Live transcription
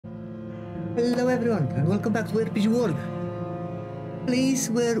Hello everyone and welcome back to RPG World, place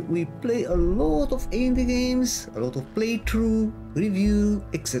where we play a lot of indie games, a lot of playthrough, review,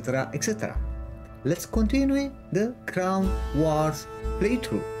 etc, etc. Let's continue the Crown Wars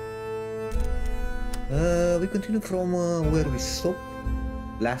playthrough. We continue from where we stopped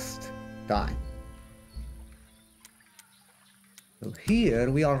last time. So here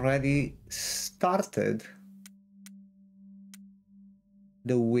we already started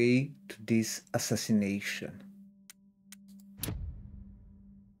the way to this assassination.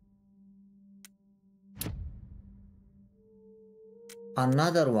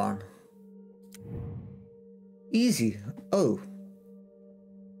 Another one. Easy. Oh.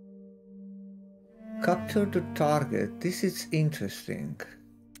 Capture the target. This is interesting.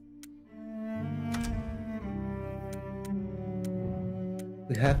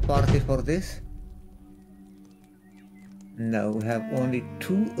 We have party for this? No, we have only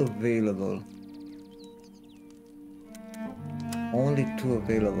 2 available. Only 2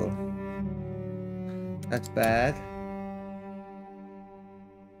 available. That's bad.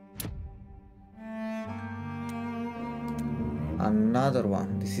 Another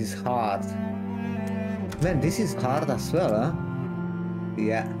one. This is hard. Man, this is hard as well, huh?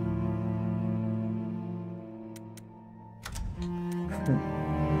 Yeah.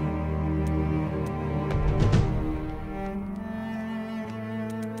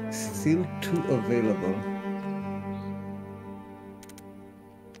 Still 2 available.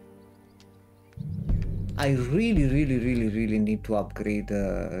 I really need to upgrade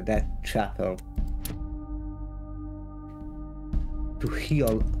that chapel to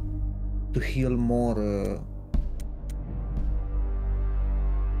heal more.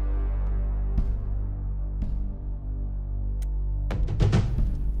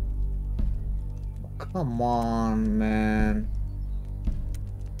 Come on, man.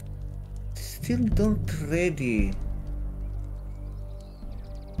 Still don't ready.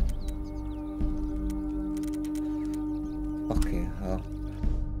 Okay,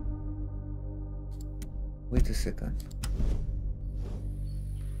 wait a second.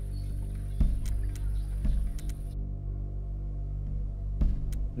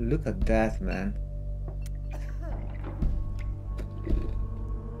 Look at that, man.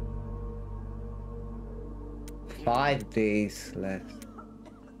 Five days left.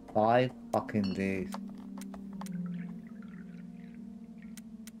 5 fucking days.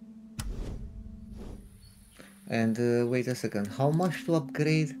 And wait a second, how much to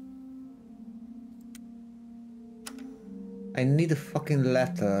upgrade? I need a fucking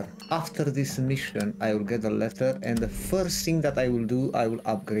letter. After this mission, I will get a letter, and the first thing that I will do, I will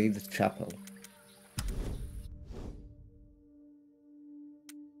upgrade the chapel.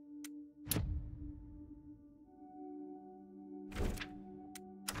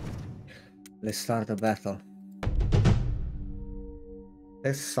 Let's start the battle.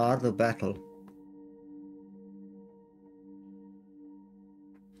 Let's start the battle.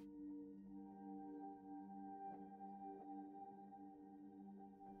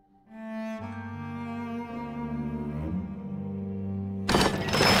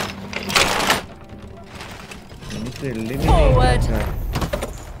 Forward!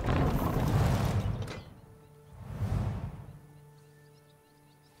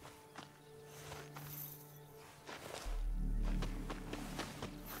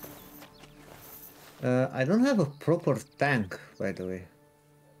 I don't have a proper tank, by the way.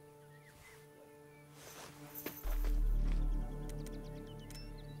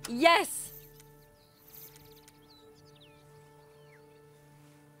 Yes!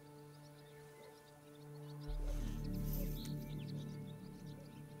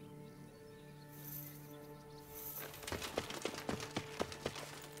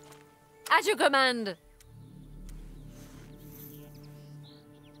 At your command!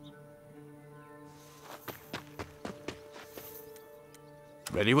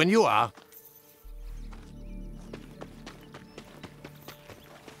 Ready when you are.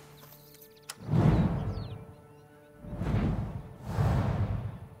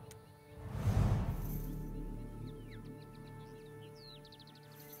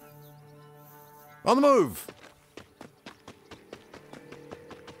 On the move!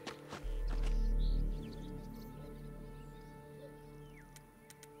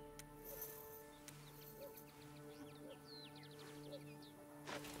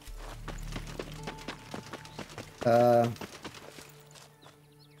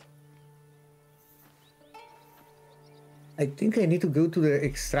 I think I need to go to the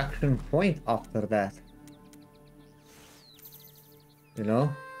extraction point after that. You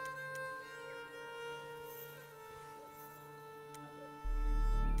know?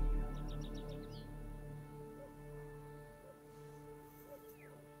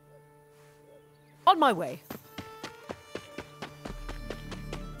 On my way.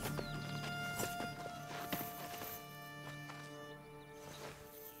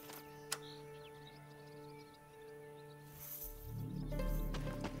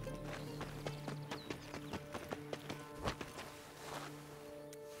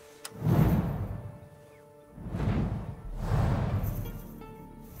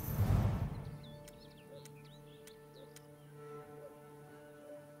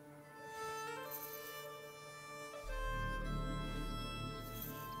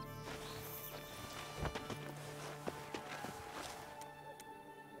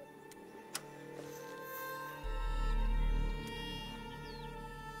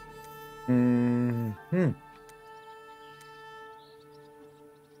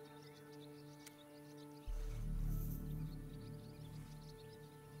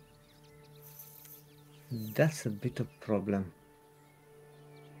 That's a bit of problem.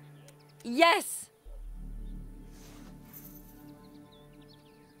 Yes!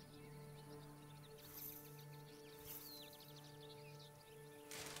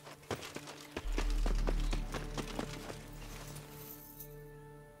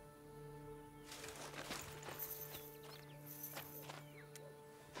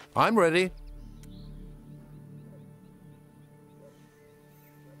 I'm ready.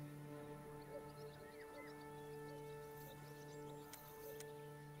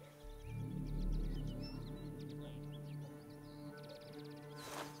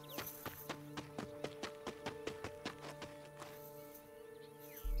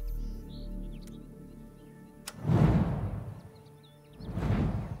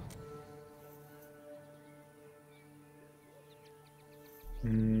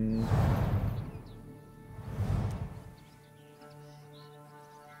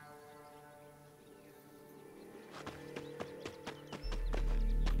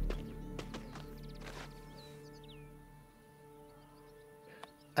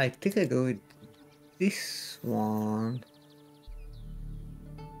 I think I go with this one.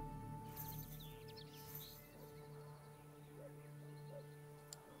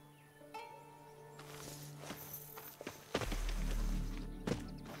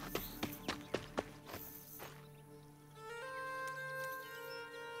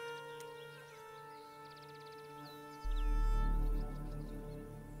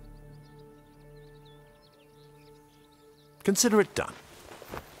 Consider it done.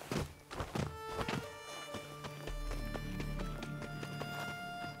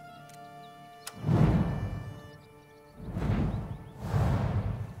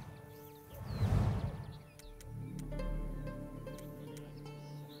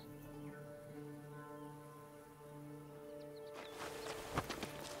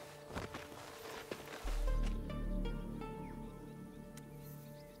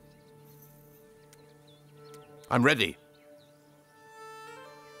 I'm ready.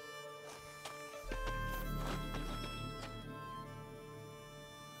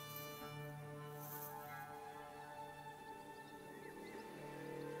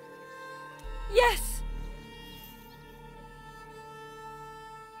 Yes!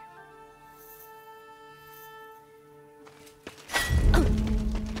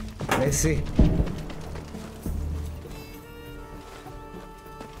 Let's see.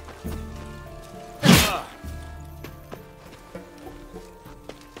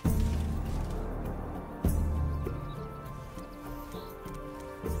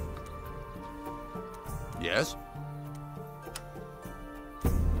 Yes?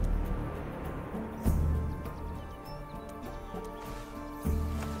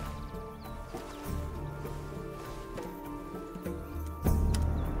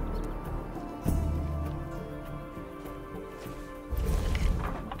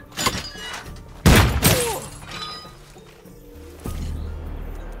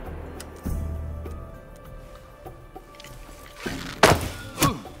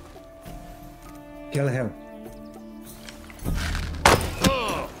 Kill him.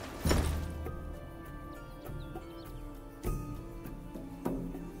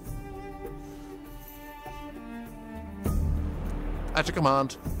 At your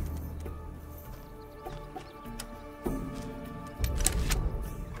command.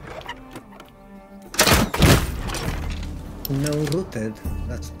 No rooted.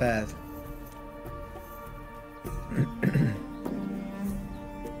 That's bad.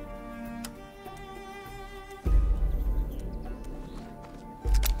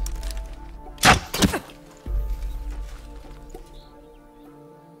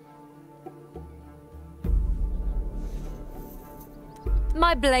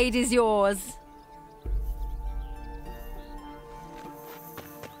 My blade is yours.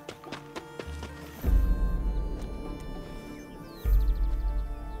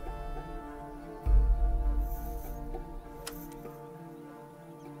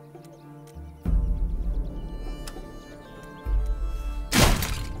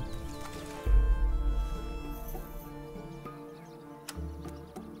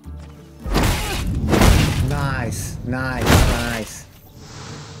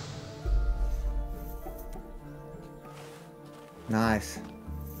 Nice.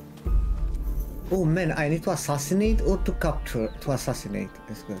 Oh man, I need to assassinate or to capture? To assassinate.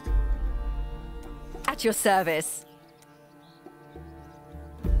 That's good. At your service.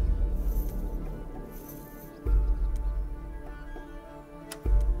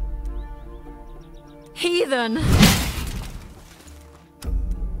 Heathen!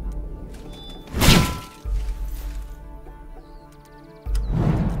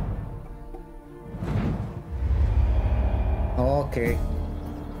 Okay.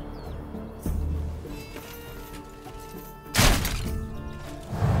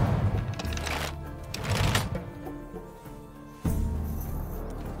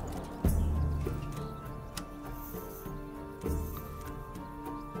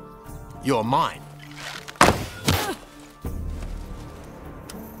 You're mine.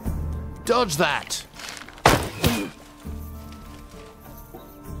 Dodge that!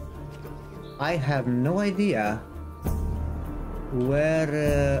 I have no idea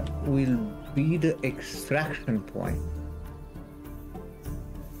where will be the extraction point.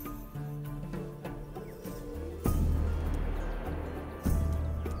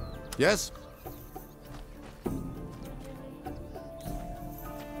 Yes?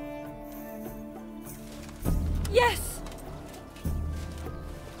 Yes!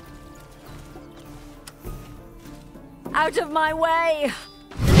 Out of my way!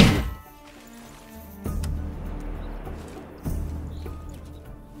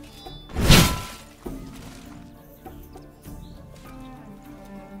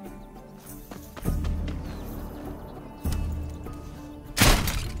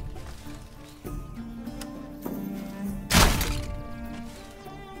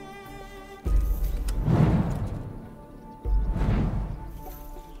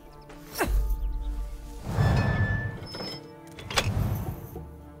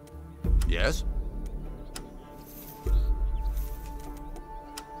 Yes?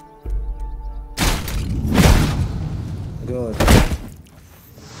 Good.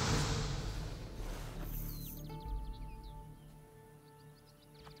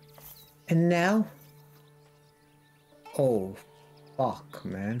 And now? Oh, fuck,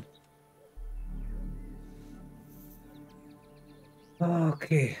 man.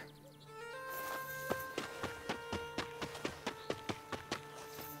 Okay.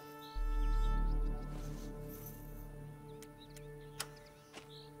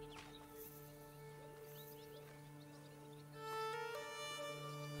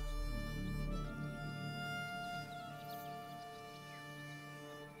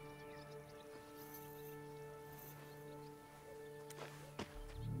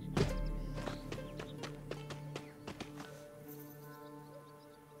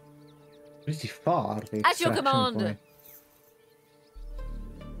 Pretty far. The At your extraction command. point.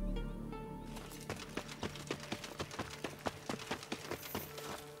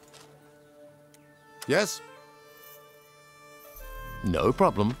 Yes? No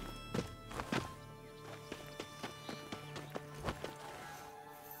problem.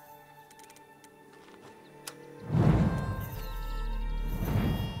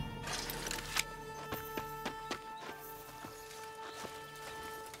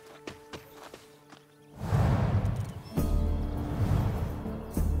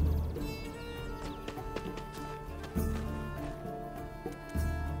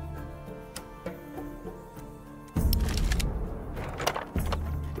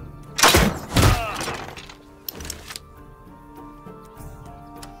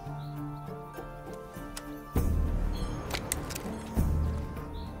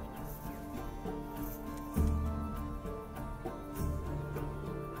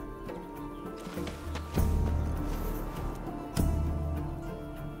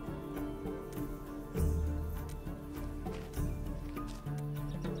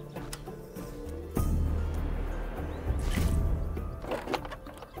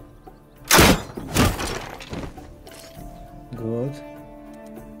 Good.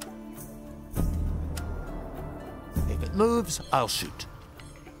 If it moves, I'll shoot.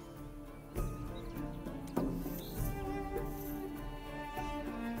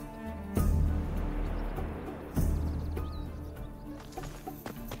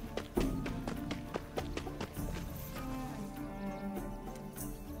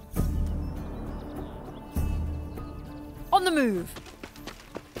 On the move!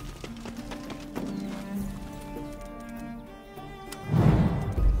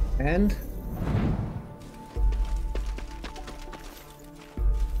 And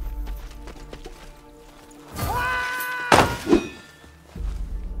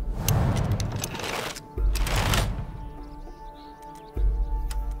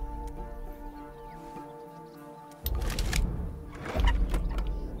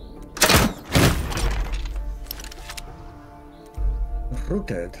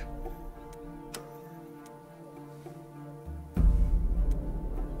uprooted.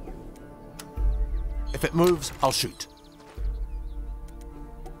 If it moves, I'll shoot.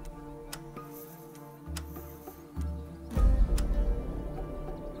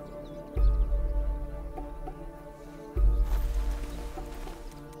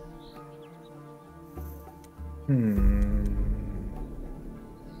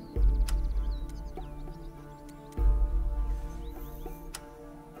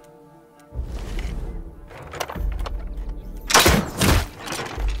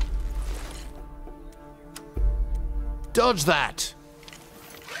 Dodge that!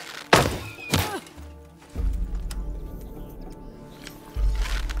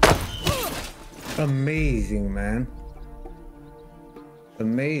 Amazing, man.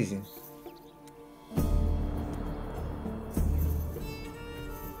 Amazing.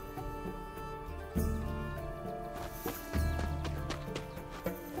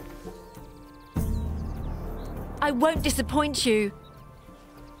 I won't disappoint you.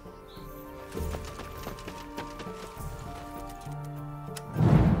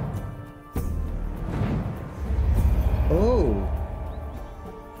 Oh.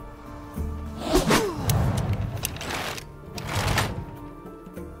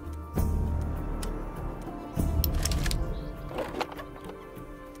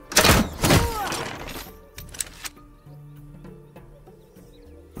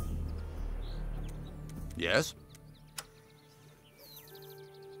 Yes?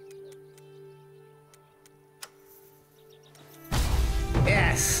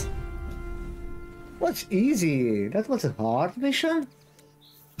 Yes. What's easy? That was a hard mission?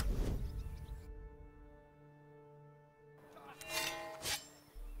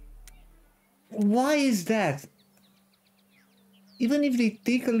 Why is that? Even if they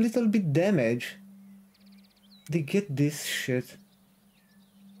take a little bit damage, they get this shit.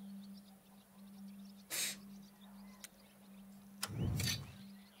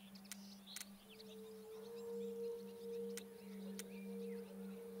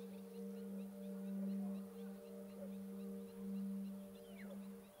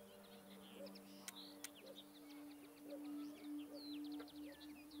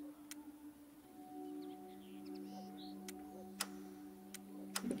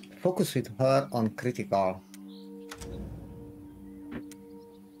 Focus with her on critical.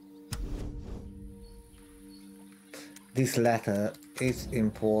 This letter is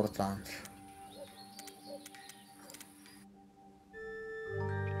important.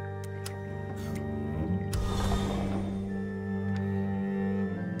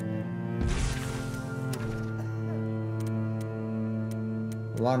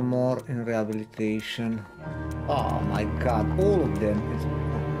 One more in rehabilitation. Oh my god, all of them.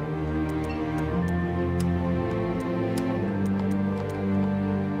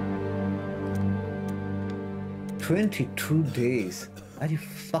 22 days. Are you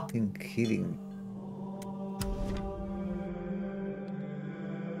fucking kidding me?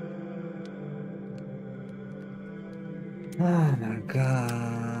 Oh my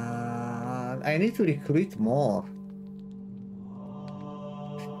god. I need to recruit more.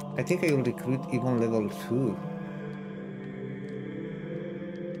 I think I will recruit even level 2.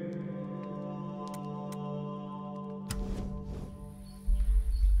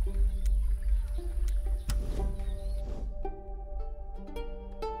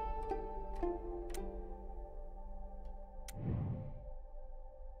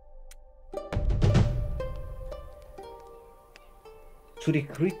 To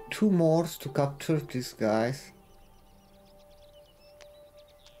recruit 2 more to capture these guys.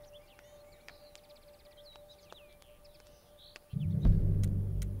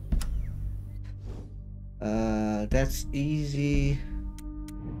 That's easy.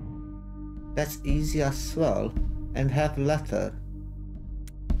 That's easy as well. And have letter.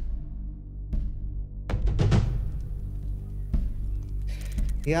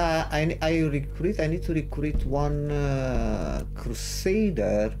 Yeah, I need to recruit one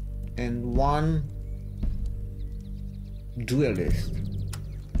Crusader and one Duelist.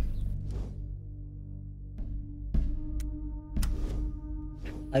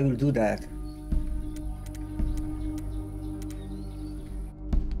 I will do that.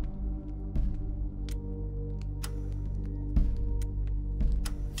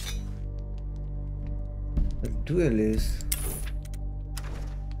 A Duelist.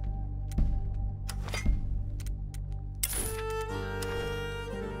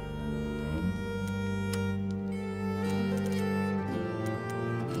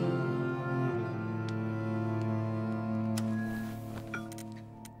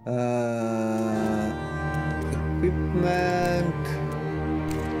 Equipment.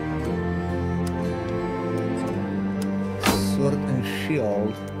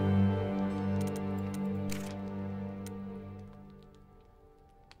 shield.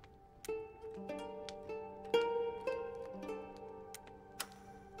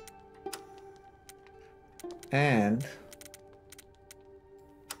 And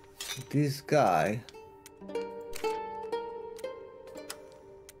this guy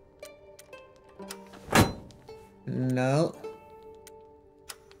no.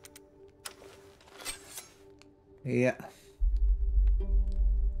 Yeah.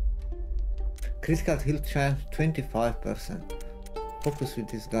 Critical heal chance 25%. Focus with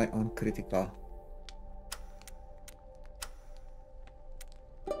this guy on critical.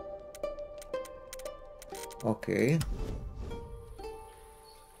 Okay.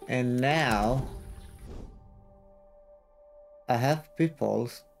 And now I have people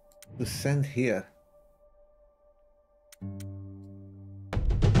to send here.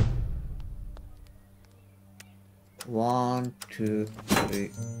 One, two,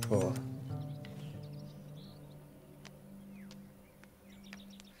 three, four.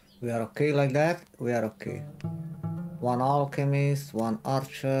 We are okay like that? We are okay. One alchemist, one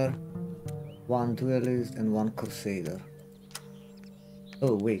archer, one duelist, and one crusader.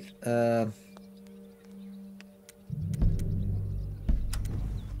 Oh, wait.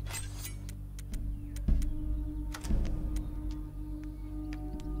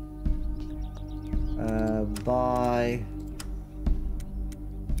 Buy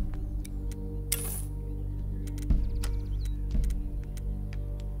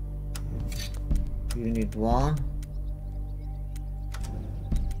you need one.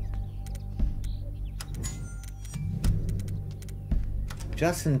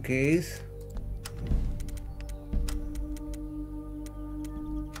 Just in case.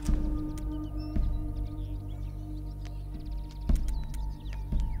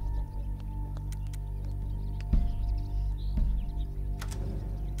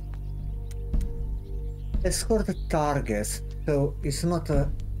 Escort the targets, so it's not a,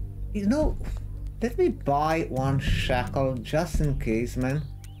 you know, let me buy one shackle just in case, man.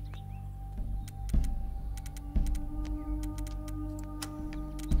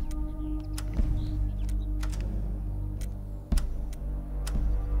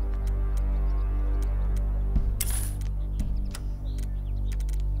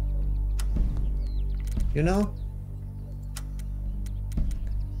 You know,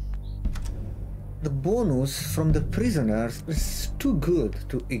 the bonus from the prisoners is too good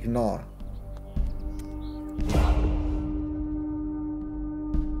to ignore.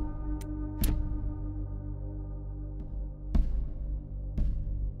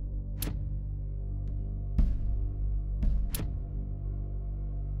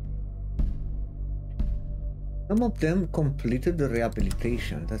 Some of them completed the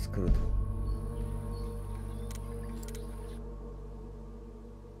rehabilitation, that's good.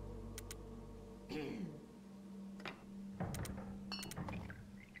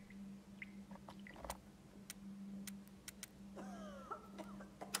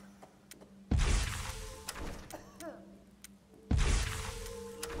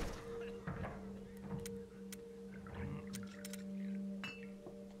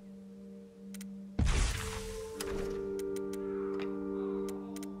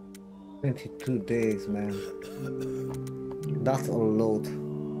 $22, man. That's a lot.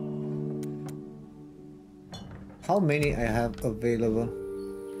 How many I have available?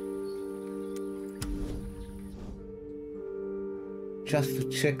 Just to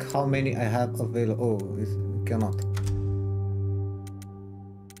check how many I have available. Oh, it cannot.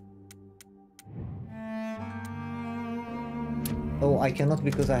 Oh, I cannot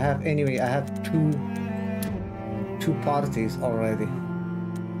because I have, anyway, I have two parties already.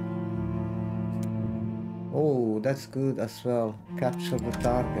 Oh, that's good as well. Capture the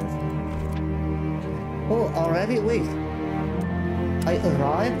target. Oh, already? Wait. I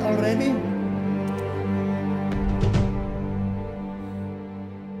arrived already?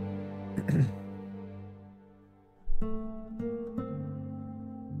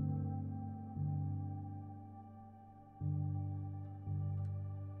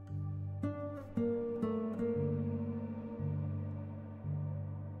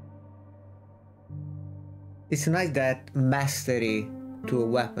 It's nice that mastery to a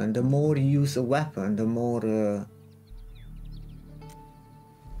weapon. The more you use a weapon, the more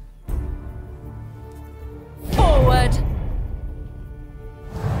Forward!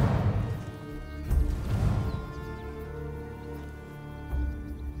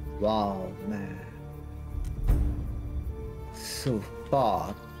 wow, man. So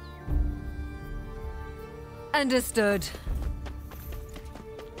far. Understood.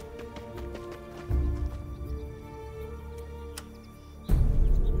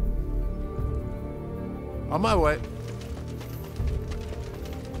 On my way.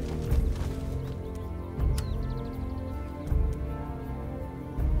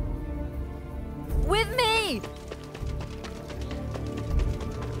 With me!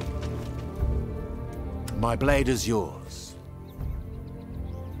 My blade is yours.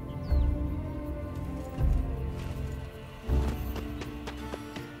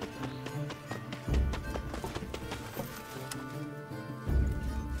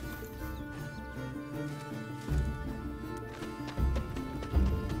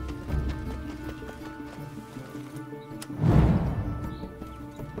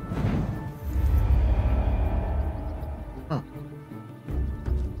 Huh.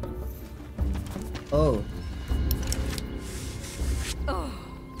 Oh.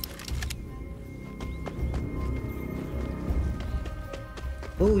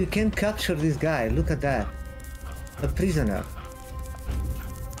 Oh, you can capture this guy. Look at that. A prisoner.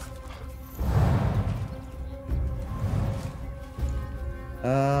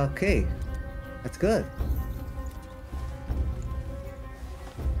 Okay. That's good.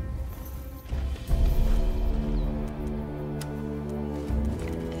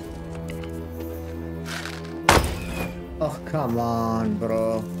 Oh, come on,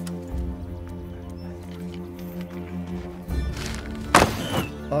 bro.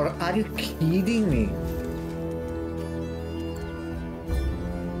 Or are you kidding me?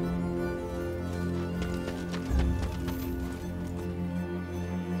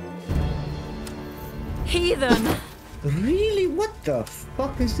 Heathen! Really? What the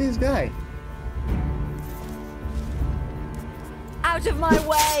fuck is this guy? Out of my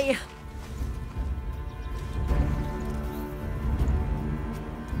way!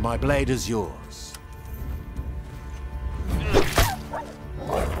 My blade is yours.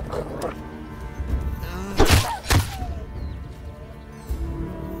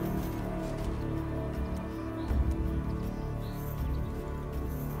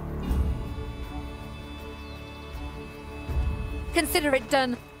 Consider it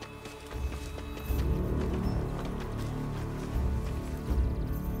done.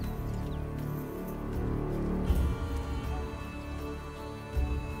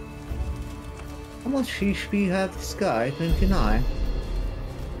 How much HP have this guy? 29.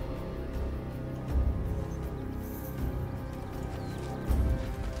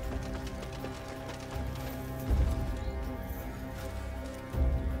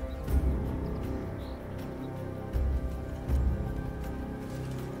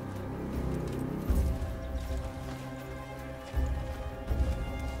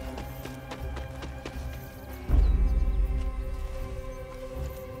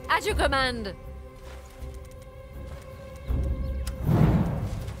 At your command!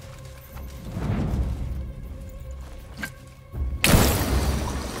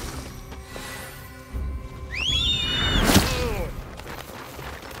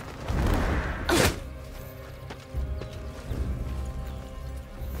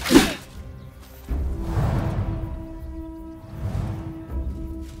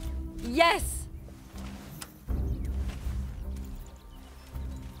 Yes!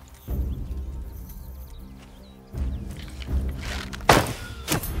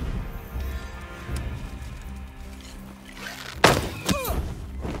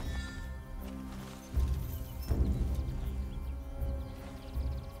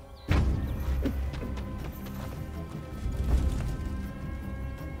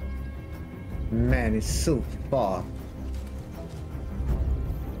 Man, it's so far.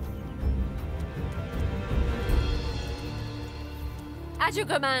 At your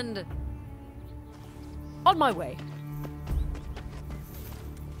command! On my way.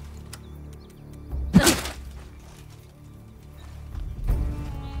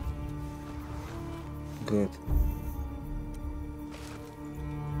 Good.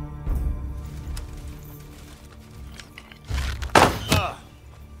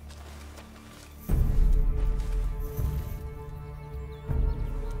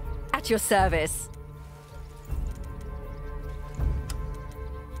 At your service.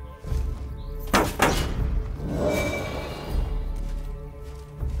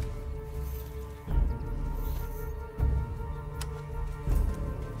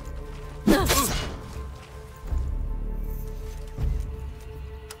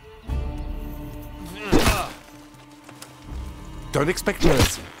 Don't expect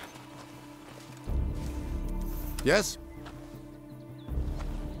mercy. Yes?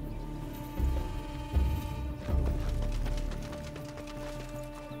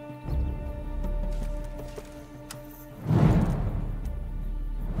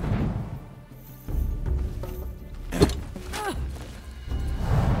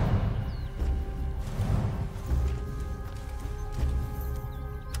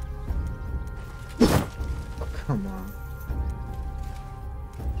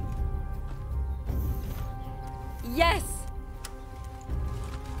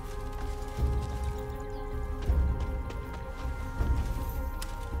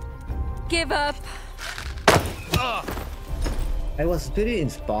 give up. I was very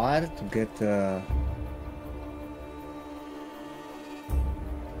inspired to get the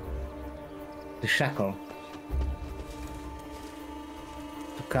shackle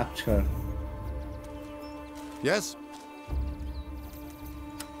to capture. Yes?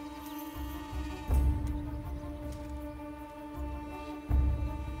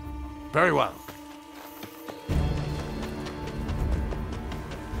 Very well.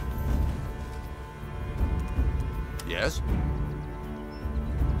 Yes?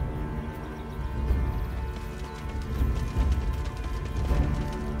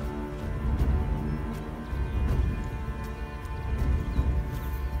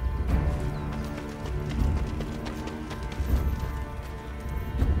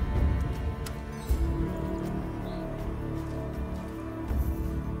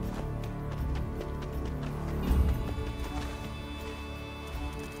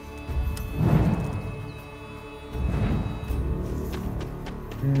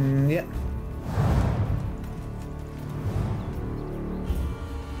 Yeah.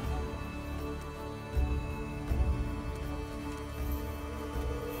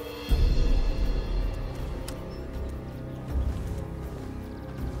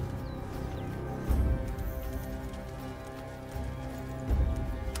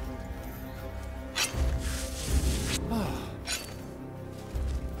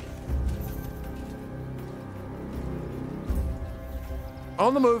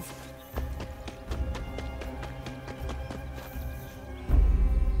 On the move.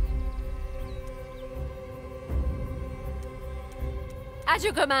 At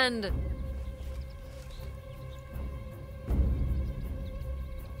your command.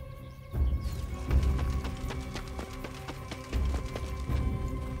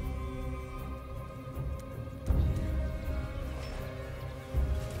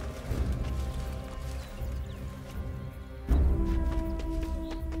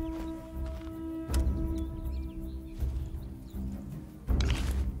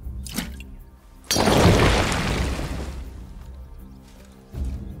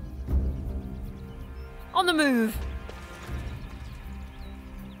 On the move.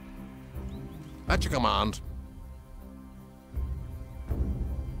 At your command.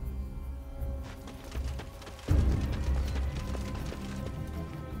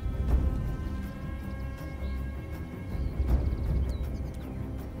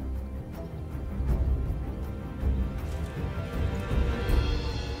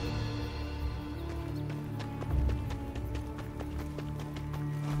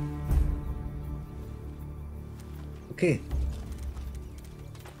 Okay.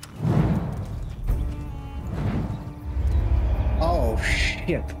 Oh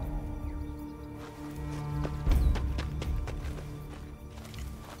shit.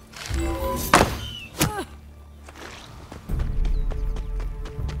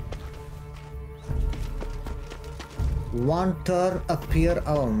 One turn appear.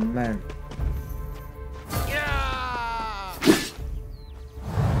 Oh man.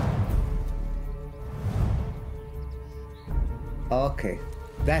 Okay,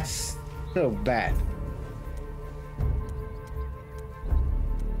 that's so bad.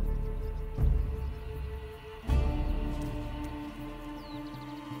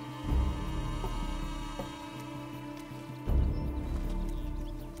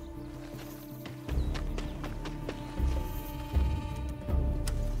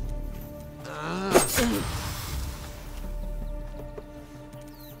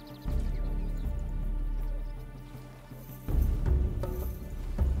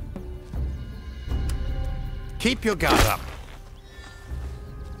 Keep your guard up.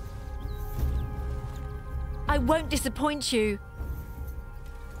 I won't disappoint you.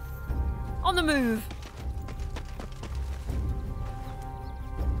 On the move.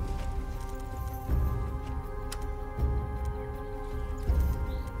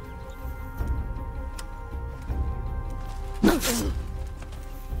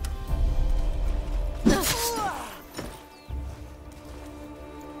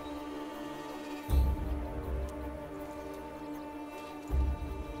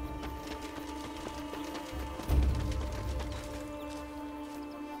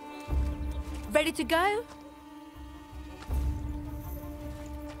 Ready to go?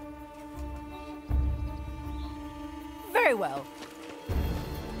 Very well.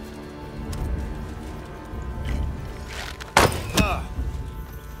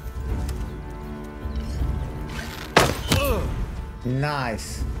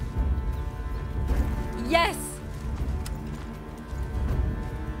 Nice. Yes.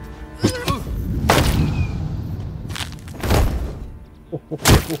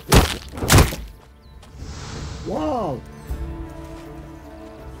 Wow!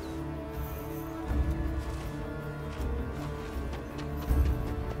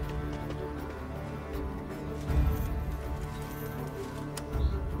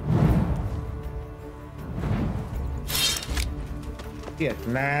 Shit,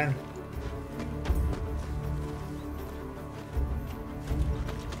 man.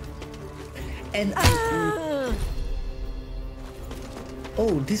 And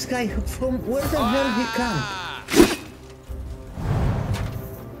oh, this guy from where the hell he come?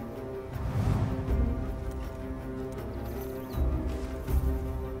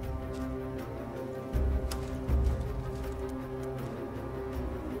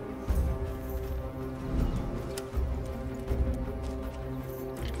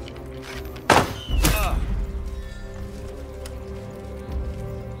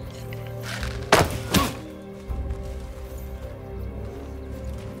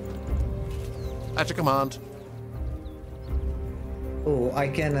 At your command. Oh, I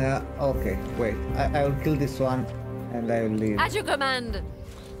can. Okay, wait. I will kill this one, and I will leave. At your command.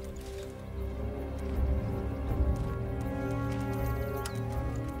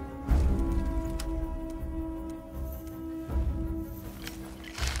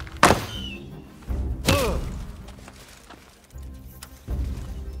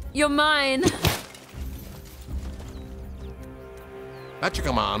 You're mine. At your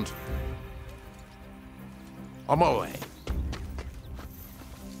command. On my way.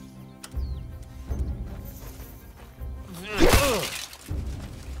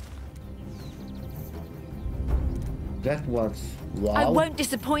 That was wow. I won't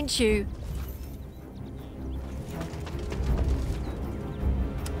disappoint you.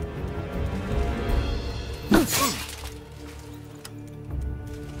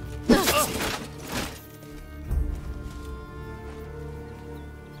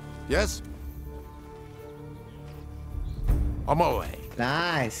 Yes? On my way.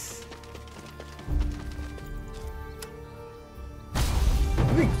 Nice.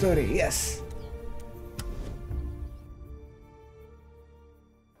 Victory, yes.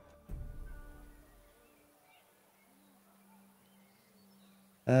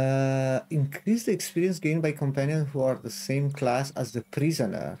 Increase the experience gained by companions who are the same class as the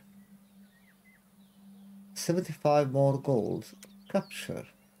prisoner. 75 more gold. Capture.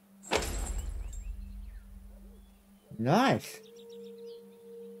 Nice.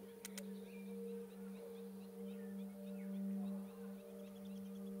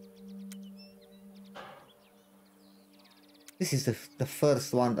 This is the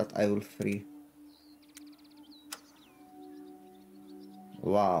first one that I will free.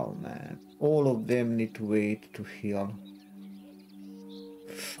 Wow, man. All of them need to wait to heal.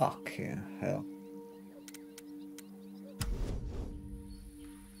 Fucking hell.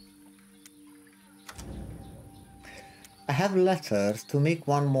 I have letters to make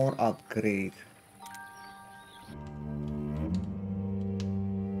one more upgrade.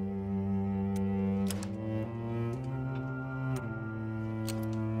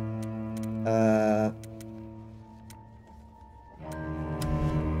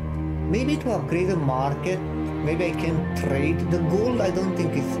 Maybe to upgrade the market, maybe I can trade the gold. I don't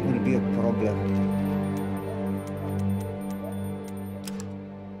think it will be a problem.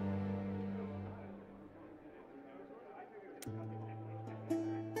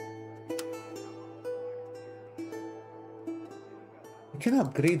 I can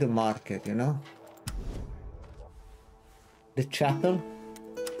upgrade the market, you know? The chapel.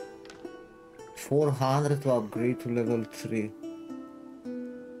 400 to upgrade to level 3.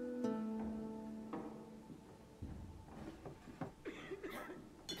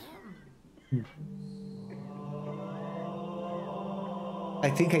 I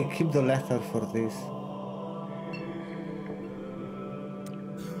think I keep the letter for this.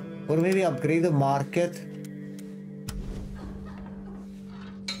 Or maybe upgrade the market.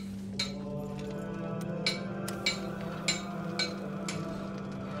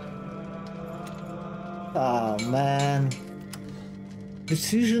 Ah, man.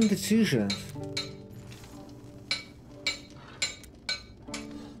 Decisions. Decisions.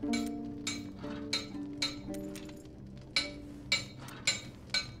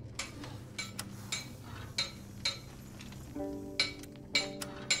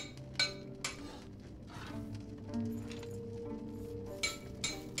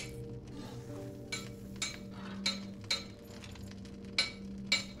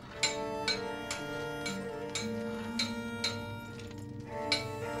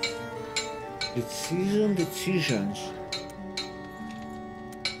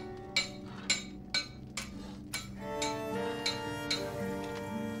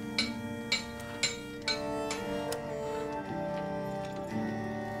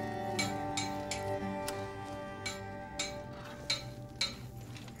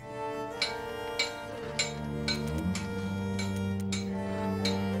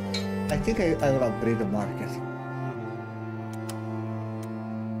 I think I will upgrade the market.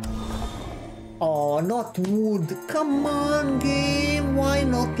 Oh, not wood. Come on, game. Why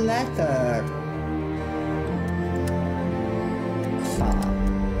not leather? Ha.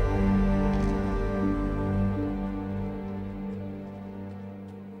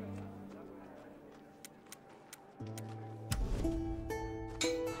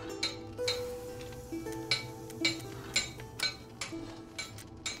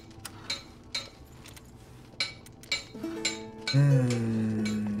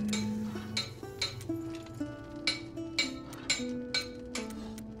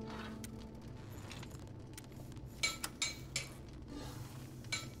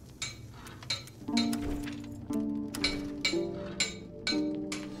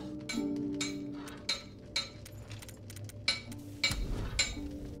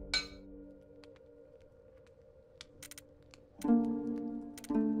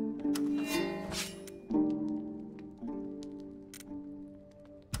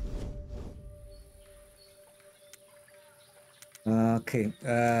 Okay.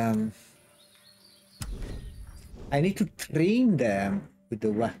 I need to train them with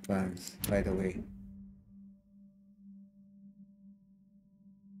the weapons, by the way.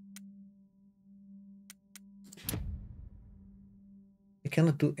 I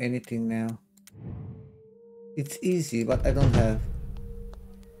cannot do anything now. It's easy, but I don't have.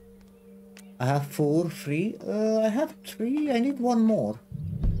 I have 4 free. I have 3. I need 1 more.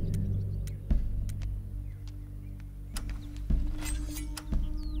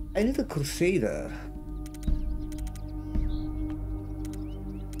 I need a Crusader.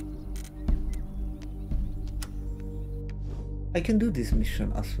 I can do this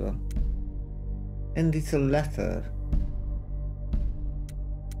mission as well. And it's a letter.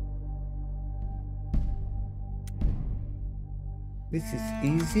 This is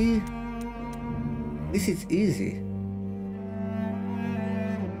easy. This is easy.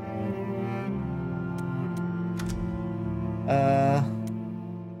 Uh,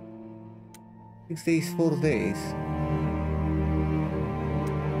 6 days, 4 days.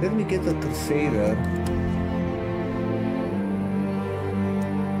 Let me get a Crusader.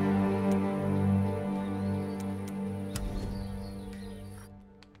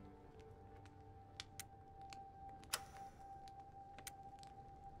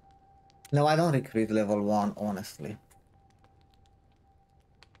 No, I don't recruit level 1, honestly.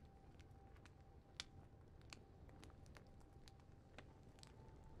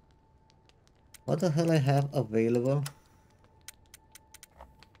 What the hell I have available?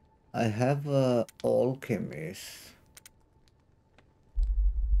 I have a alchemist.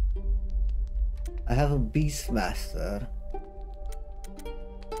 I have a beastmaster.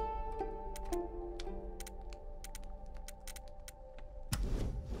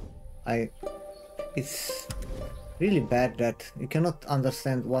 It's really bad that you cannot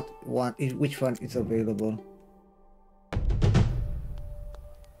understand which one is available.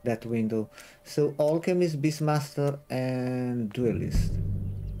 That window. So alchemist, beastmaster, and duelist.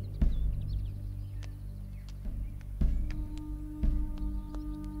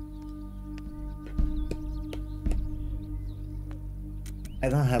 I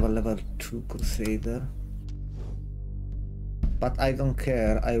don't have a level 2 crusader. But I don't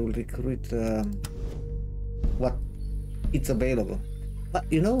care, I will recruit what it's available. But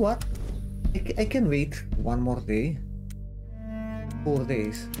you know what? I can wait 1 more day. 4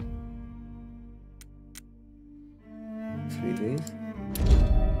 days. 3 days.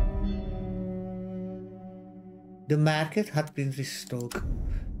 The market had been restocked.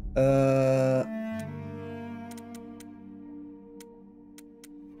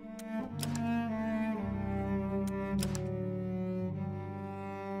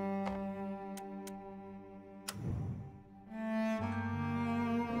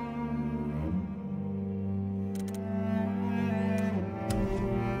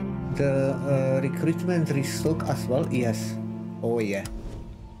 The recruitment restock as well? Yes. Oh yeah.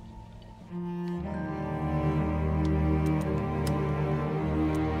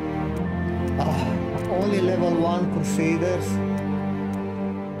 Only level 1 crusaders?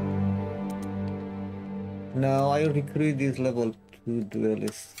 No, I recruit these level 2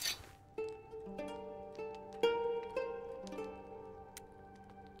 duelists.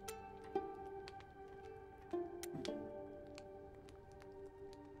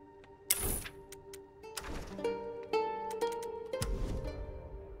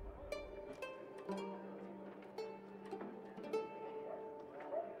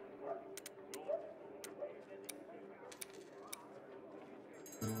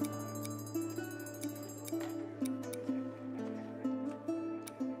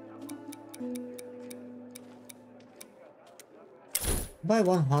 Buy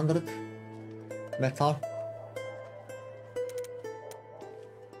 100 metal.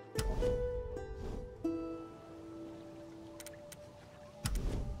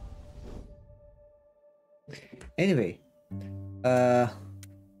 Anyway,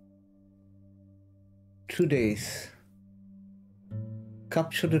 2 days.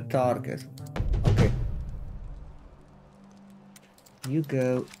 Capture the target. Okay. You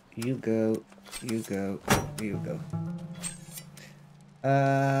go, you go, you go, you go.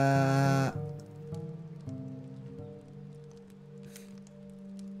 I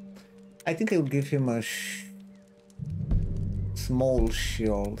think I will give him a small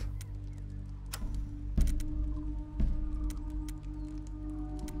shield.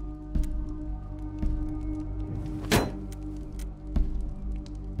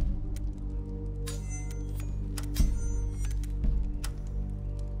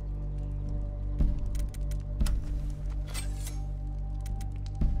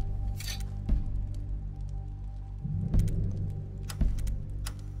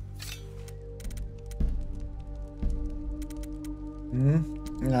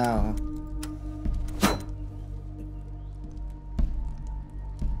 No.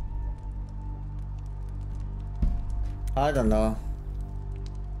 I don't know.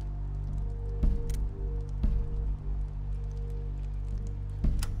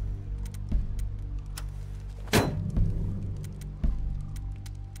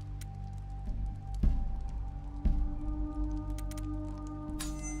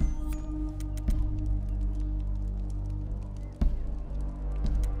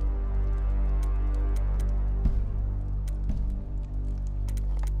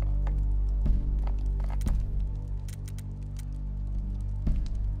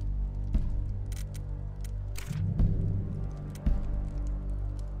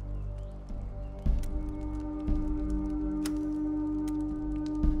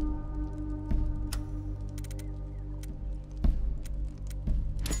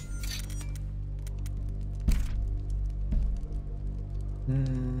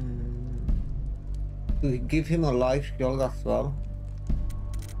 Do we give him a life shield as well?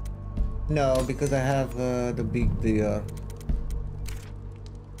 No, because I have the big deer.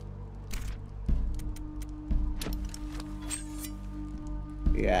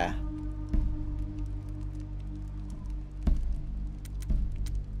 Yeah.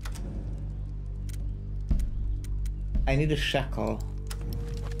 I need a shackle.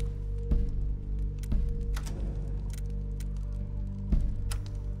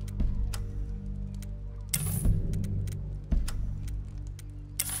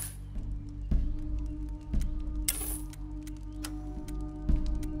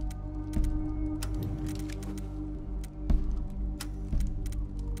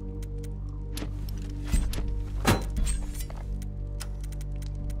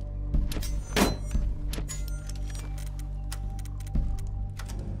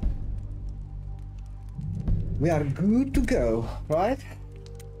 We are good to go, right?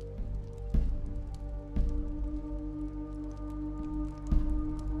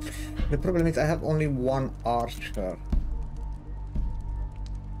 The problem is I have only one archer.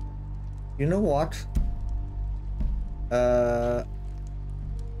 You know what?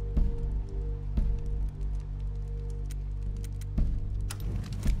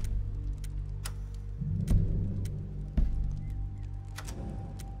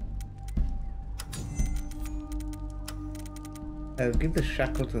 I'll give the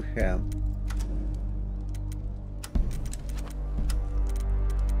shackle to him.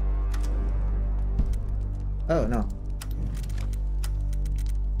 Oh no.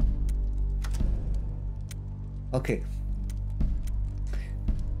 Okay.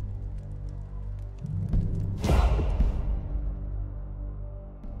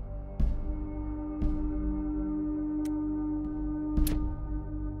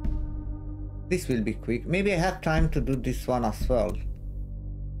 This will be quick. Maybe I have time to do this one as well.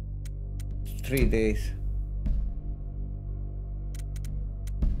 3 days.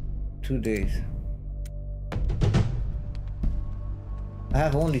 2 days. I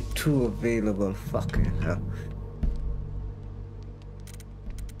have only 2 available. Fucking hell.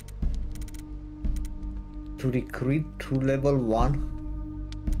 To recruit to level 1.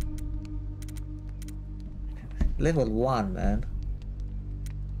 Level 1, man.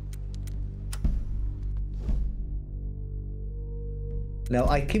 Now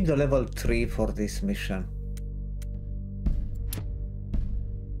I keep the level 3 for this mission.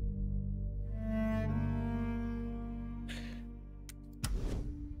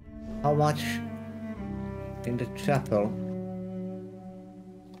 How much in the chapel?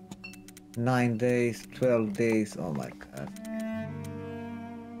 9 days, 12 days, oh my god.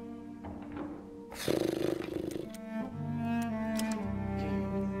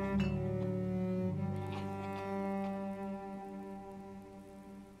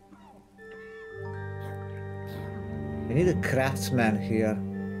 We need a craftsman here.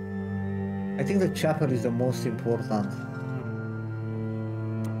 I think the chapel is the most important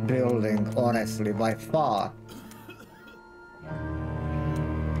building, honestly, by far.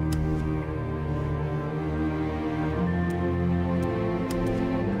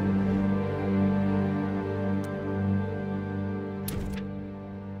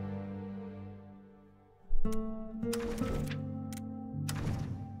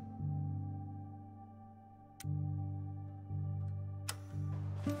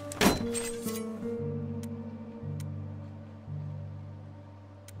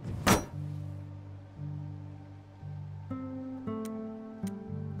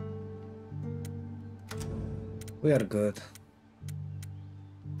 We are good.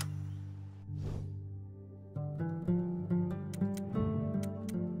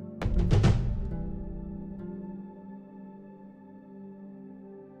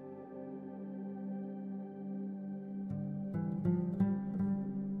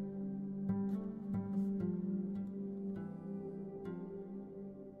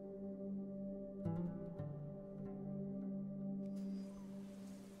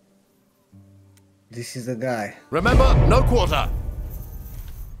 This is the guy. Remember, no quarter.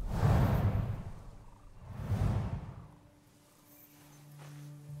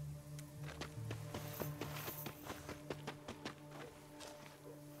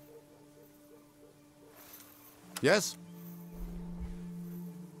 Yes?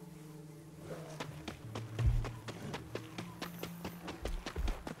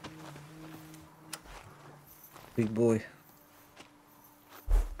 Big boy.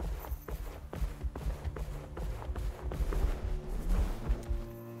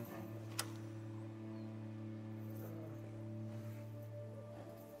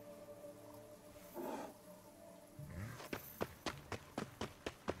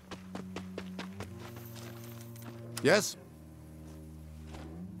 Yes?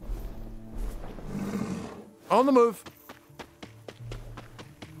 On the move.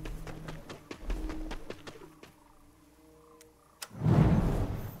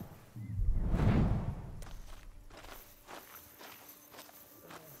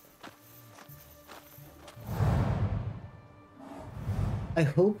 I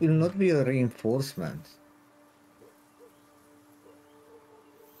hope it will not be a reinforcement.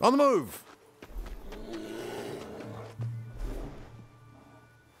 On the move.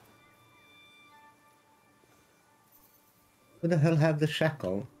 Who the hell have the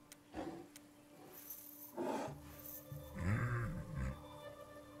shackle?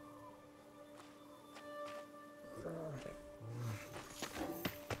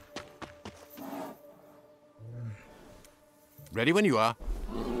 Ready when you are.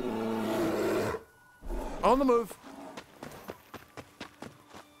 On the move.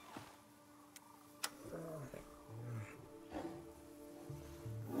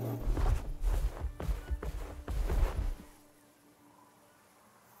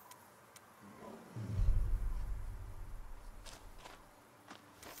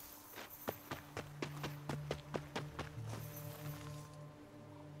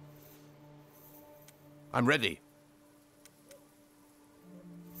 I'm ready.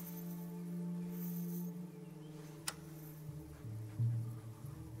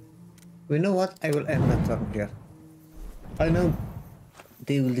 You know what? I will end the turn here. I know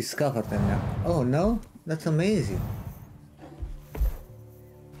they will discover them now. Oh no? That's amazing.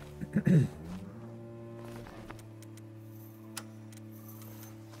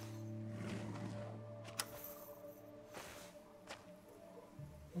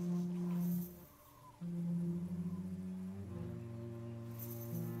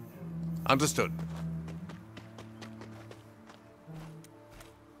 Understood.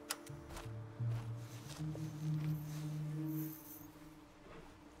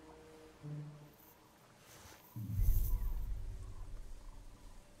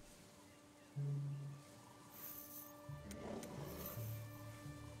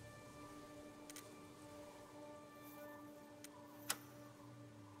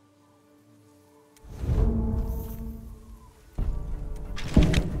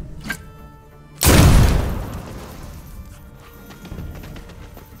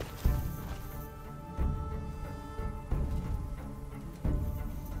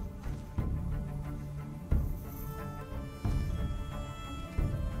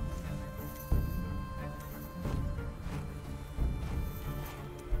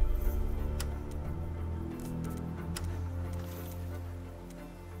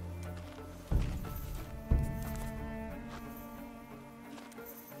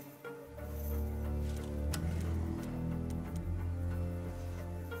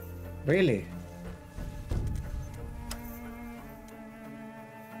 Really?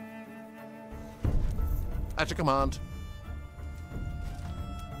 At your command.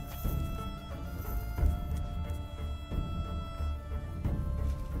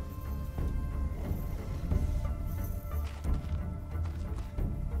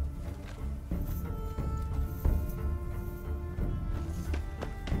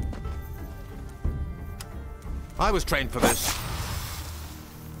 I was trained for this.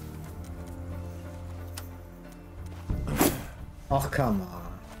 Oh, come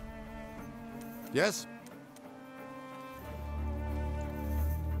on. Yes?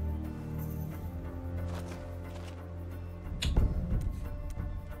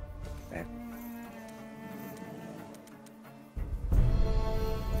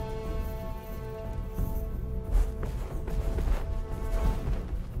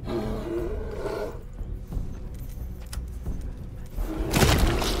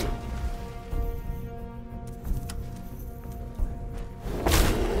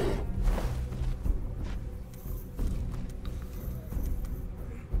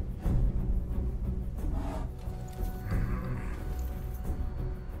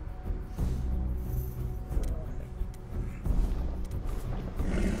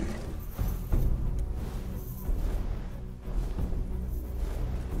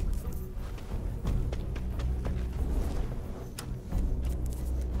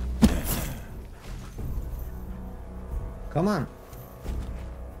 Come on.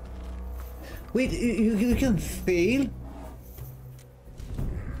 Wait, you can fail?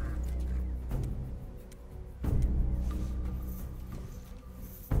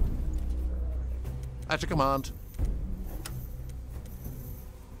 At your command.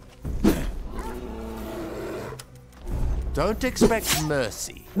 Don't expect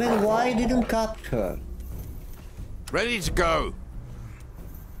mercy. Man, why didn't capture? Ready to go.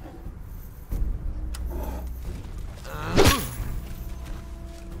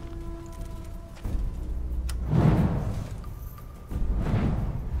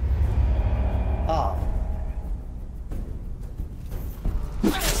 Ah.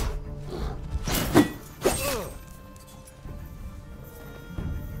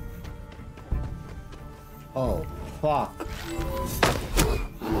 Oh, fuck.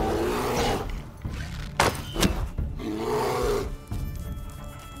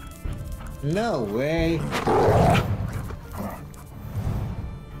 No way.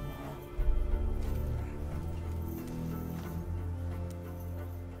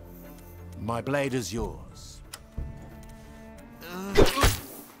 My blade is yours.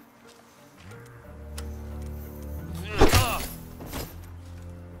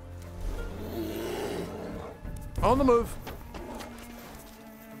 On the move.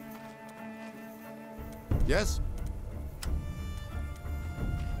 Yes?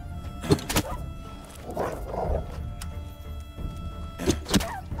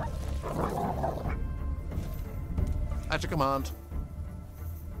 At your command.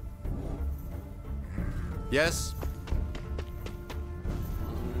 Yes?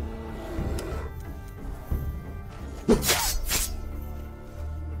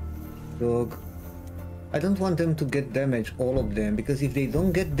 Dog. I don't want them to get damage, all of them, because if they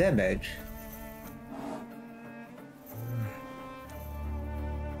don't get damage...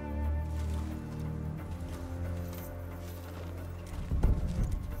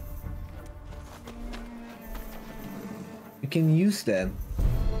 you can use them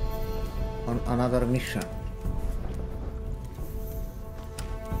on another mission.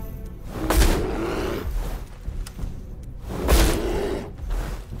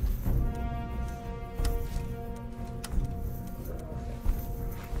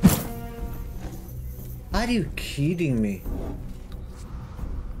 Are you kidding me?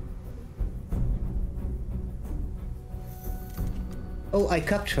 Oh, I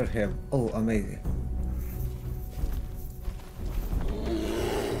captured him. Oh, amazing.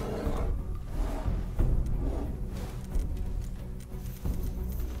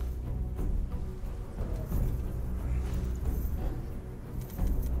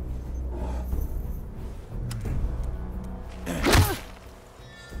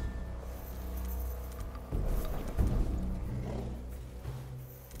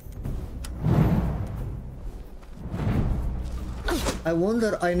 I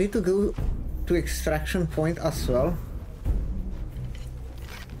wonder, I need to go to extraction point as well.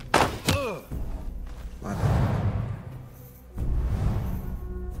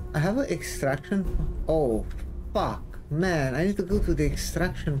 I have an extraction. Oh, fuck, man! I need to go to the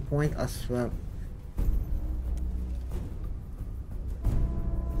extraction point as well.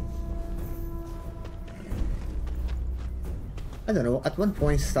 I don't know. At one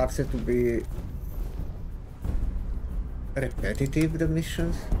point, started to be repetitive, the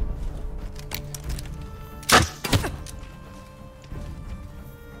missions.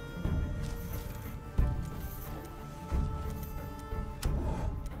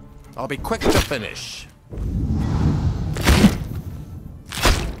 I'll be quick to finish.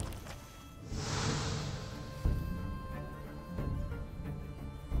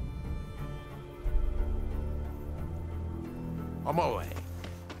 On my way.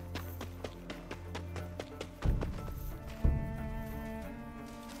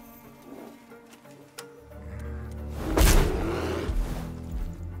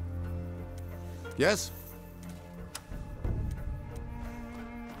 Yes?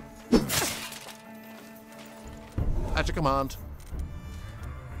 At your command.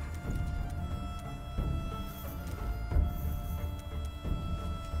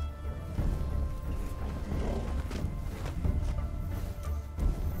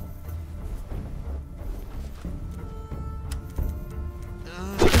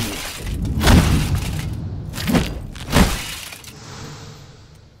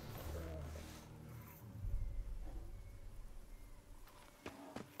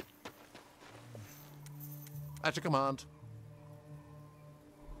 At your command.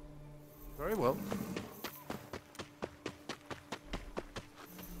 Very well.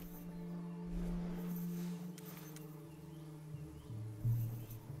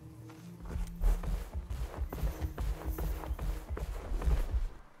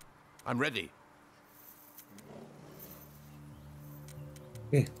 I'm ready.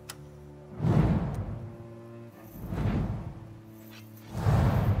 Okay.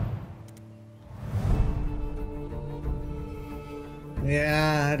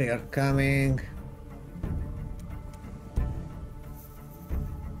 Yeah, they are coming.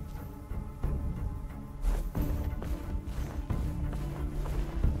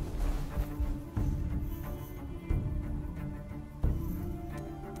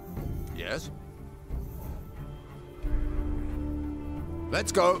 Yes?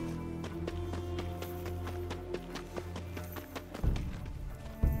 Let's go.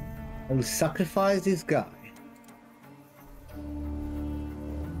 I will sacrifice this guy.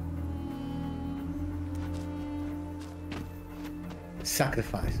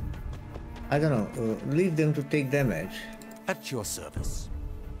 Sacrifice. I don't know. Leave them to take damage. At your service.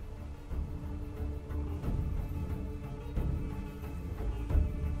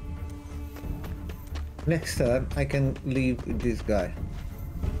 Next turn, I can leave this guy.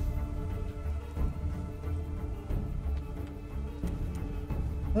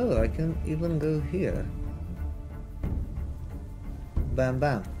 Oh, I can even go here. Bam,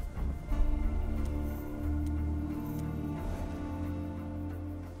 bam.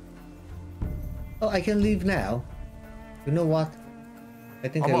 Oh, I can leave now. You know what? I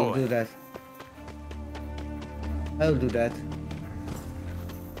think I will do that. I will do that.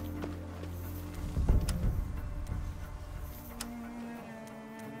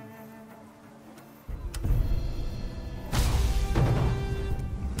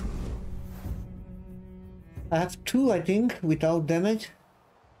 I have two, I think, without damage.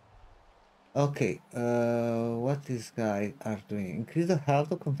 Okay, what this guy are doing? Increase the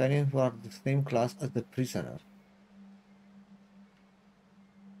health of companions who are the same class as the prisoner.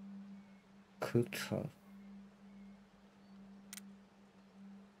 Cultural.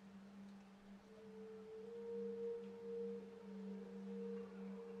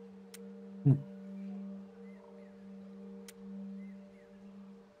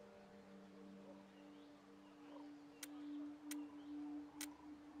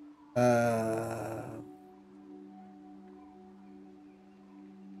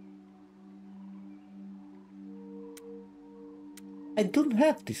 I don't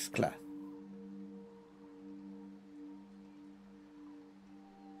have this class.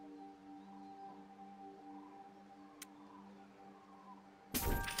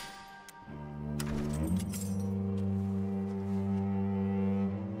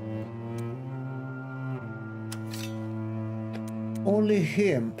 Only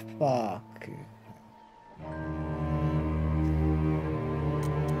him. Fuck.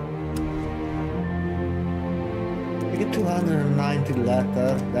 I get 290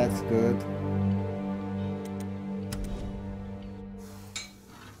 letters. That's good.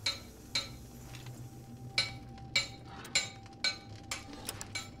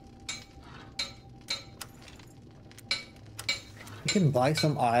 You can buy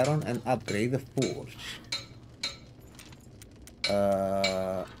some iron and upgrade the forge.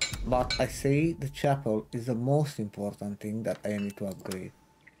 But I say the chapel is the most important thing that I need to upgrade.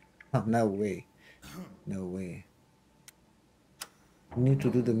 Oh, no way. No way. You need to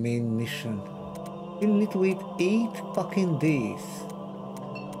do the main mission. You need to wait 8 fucking days.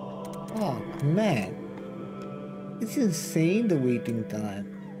 Oh, man. It's insane, the waiting time.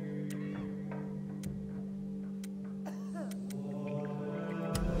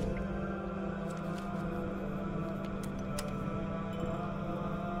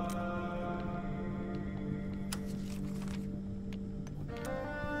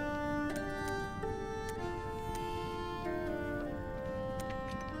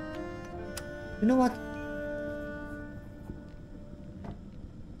 You know what?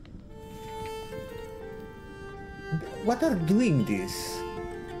 What are doing this?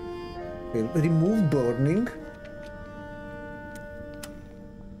 Okay, remove burning.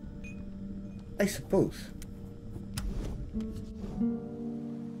 I suppose.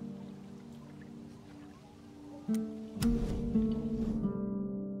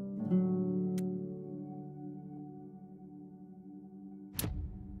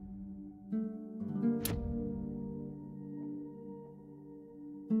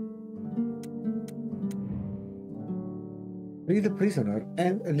 Free the prisoner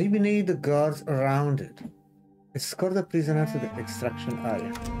and eliminate the guards around it. Escort the prisoner to the extraction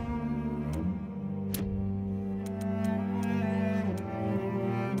area.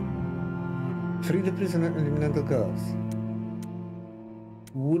 Free the prisoner and eliminate the guards.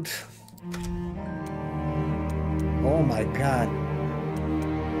 Wood. Oh my god.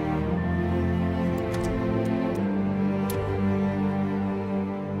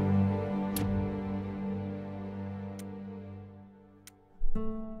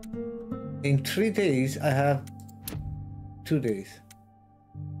 In 3 days, I have 2 days.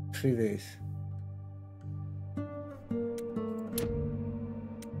 3 days.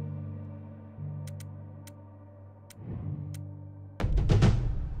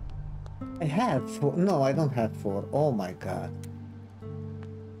 I have 4. No, I don't have 4. Oh my god.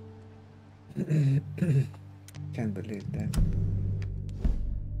 Can't believe that.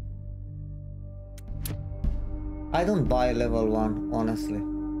 I don't buy level 1, honestly.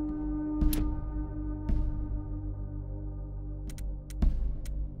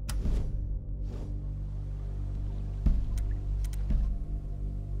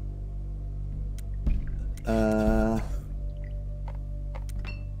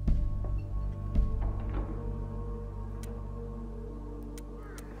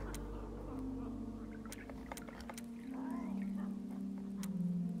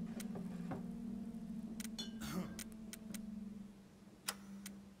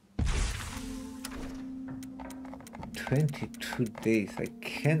 $22 days. I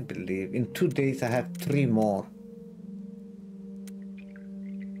can't believe. In 2 days I have 3 more.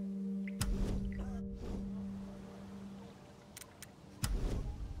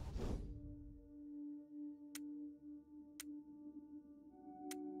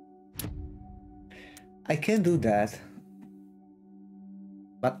 I can do that,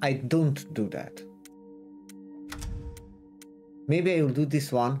 but I don't do that. Maybe I will do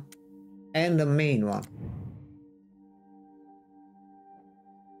this one and the main one.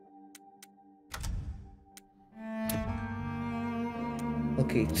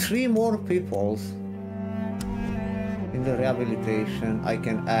 Okay, 3 more peoples in the rehabilitation I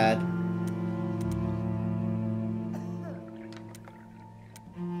can add.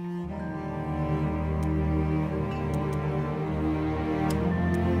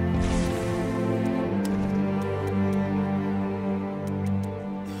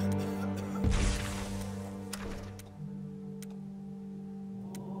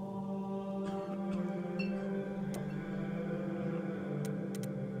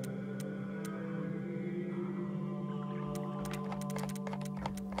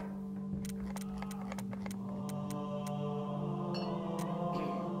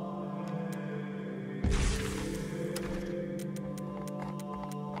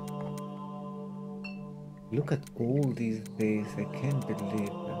 Look at all these days, I can't believe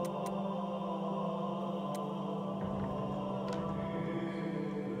it.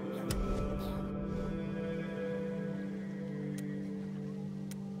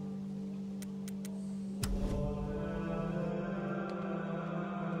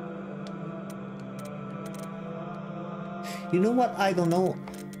 You know what? I don't know.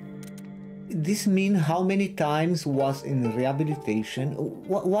 This mean how many times was in rehabilitation?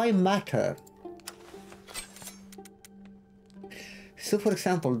 Why matter? So for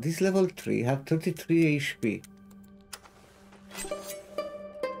example, this level 3 have 33 HP.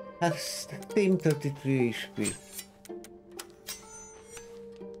 Have same 33 HP.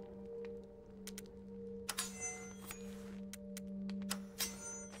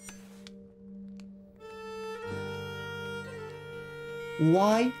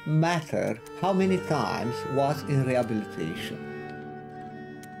 Why matter how many times was in rehabilitation?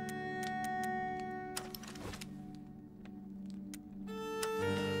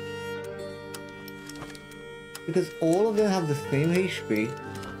 Because all of them have the same HP,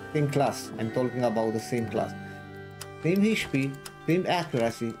 same class. I'm talking about the same class. Same HP, same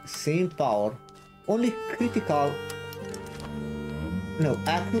accuracy, same power, only critical. No,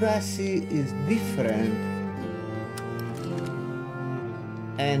 accuracy is different.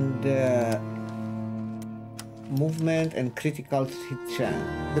 And movement and critical hit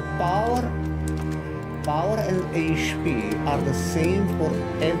chance. The power and HP are the same for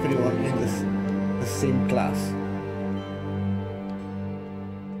everyone in the same class.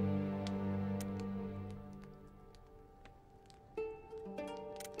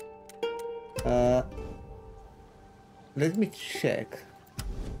 Let me check.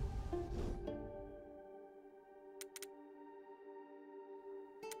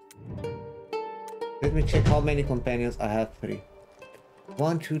 Let me check how many companions I have. 3.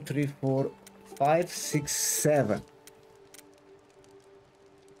 1, 2, 3, 4, 5, 6, 7.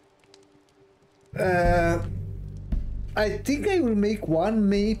 I think I will make one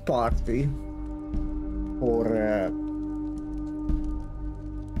main party for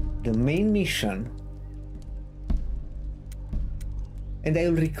the main mission, and I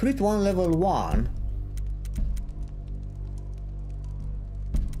will recruit one level 1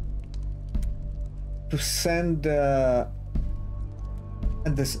 to send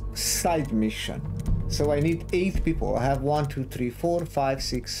this side mission. So I need 8 people. I have 1, 2, 3, 4, 5,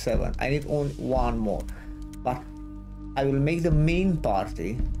 6, 7. I need only one more, but I will make the main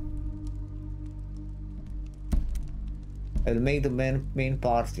party. I'll make the main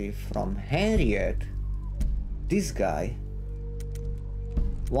party from Henriette, this guy,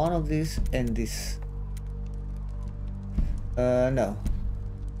 one of these, and this. No.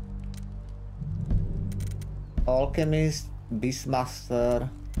 Alchemist, Beastmaster,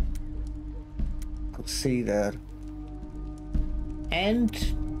 Crusader, and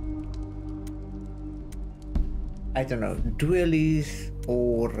I don't know, Duelist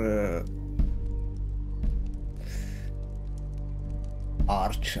or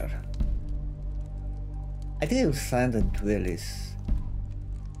Archer. I think I will send a Duelist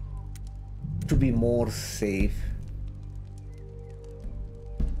to be more safe.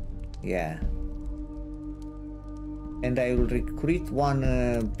 Yeah. And I will recruit one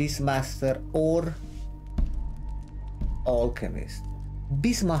Beastmaster or Alchemist.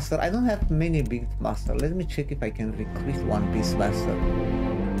 Beastmaster, I don't have many Beastmaster. Let me check if I can recruit one Beastmaster.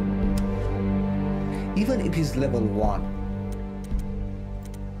 Even if he's level 1.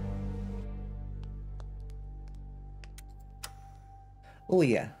 Oh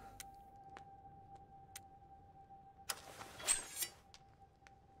yeah.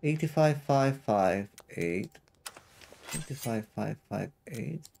 $85,558.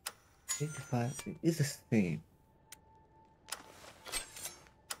 85,558. 85 is the same.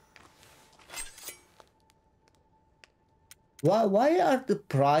 Why are the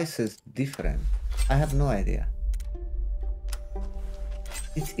prices different? I have no idea.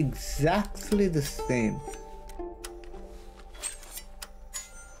 It's exactly the same.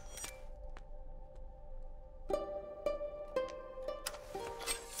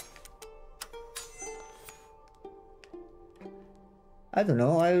 I don't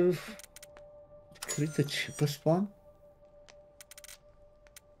know, I'll create the cheapest one.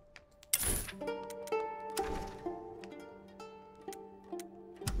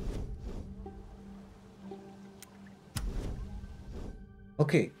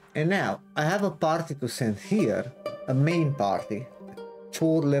 Okay, and now I have a party to send here, a main party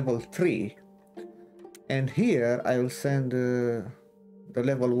for level 3. And here I will send the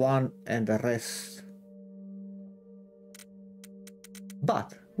level 1 and the rest.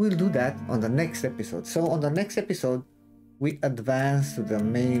 But we'll do that on the next episode. So on the next episode, we advance to the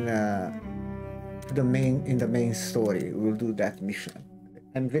main, in the main story. We'll do that mission.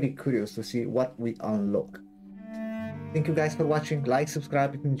 I'm very curious to see what we unlock. Thank you guys for watching. Like,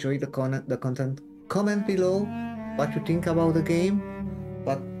 subscribe if you enjoyed the content. Comment below what you think about the game,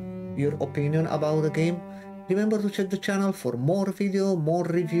 what your opinion about the game. Remember to check the channel for more video, more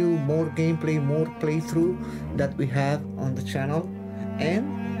review, more gameplay, more playthrough that we have on the channel.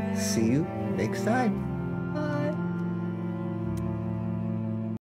 And see you next time.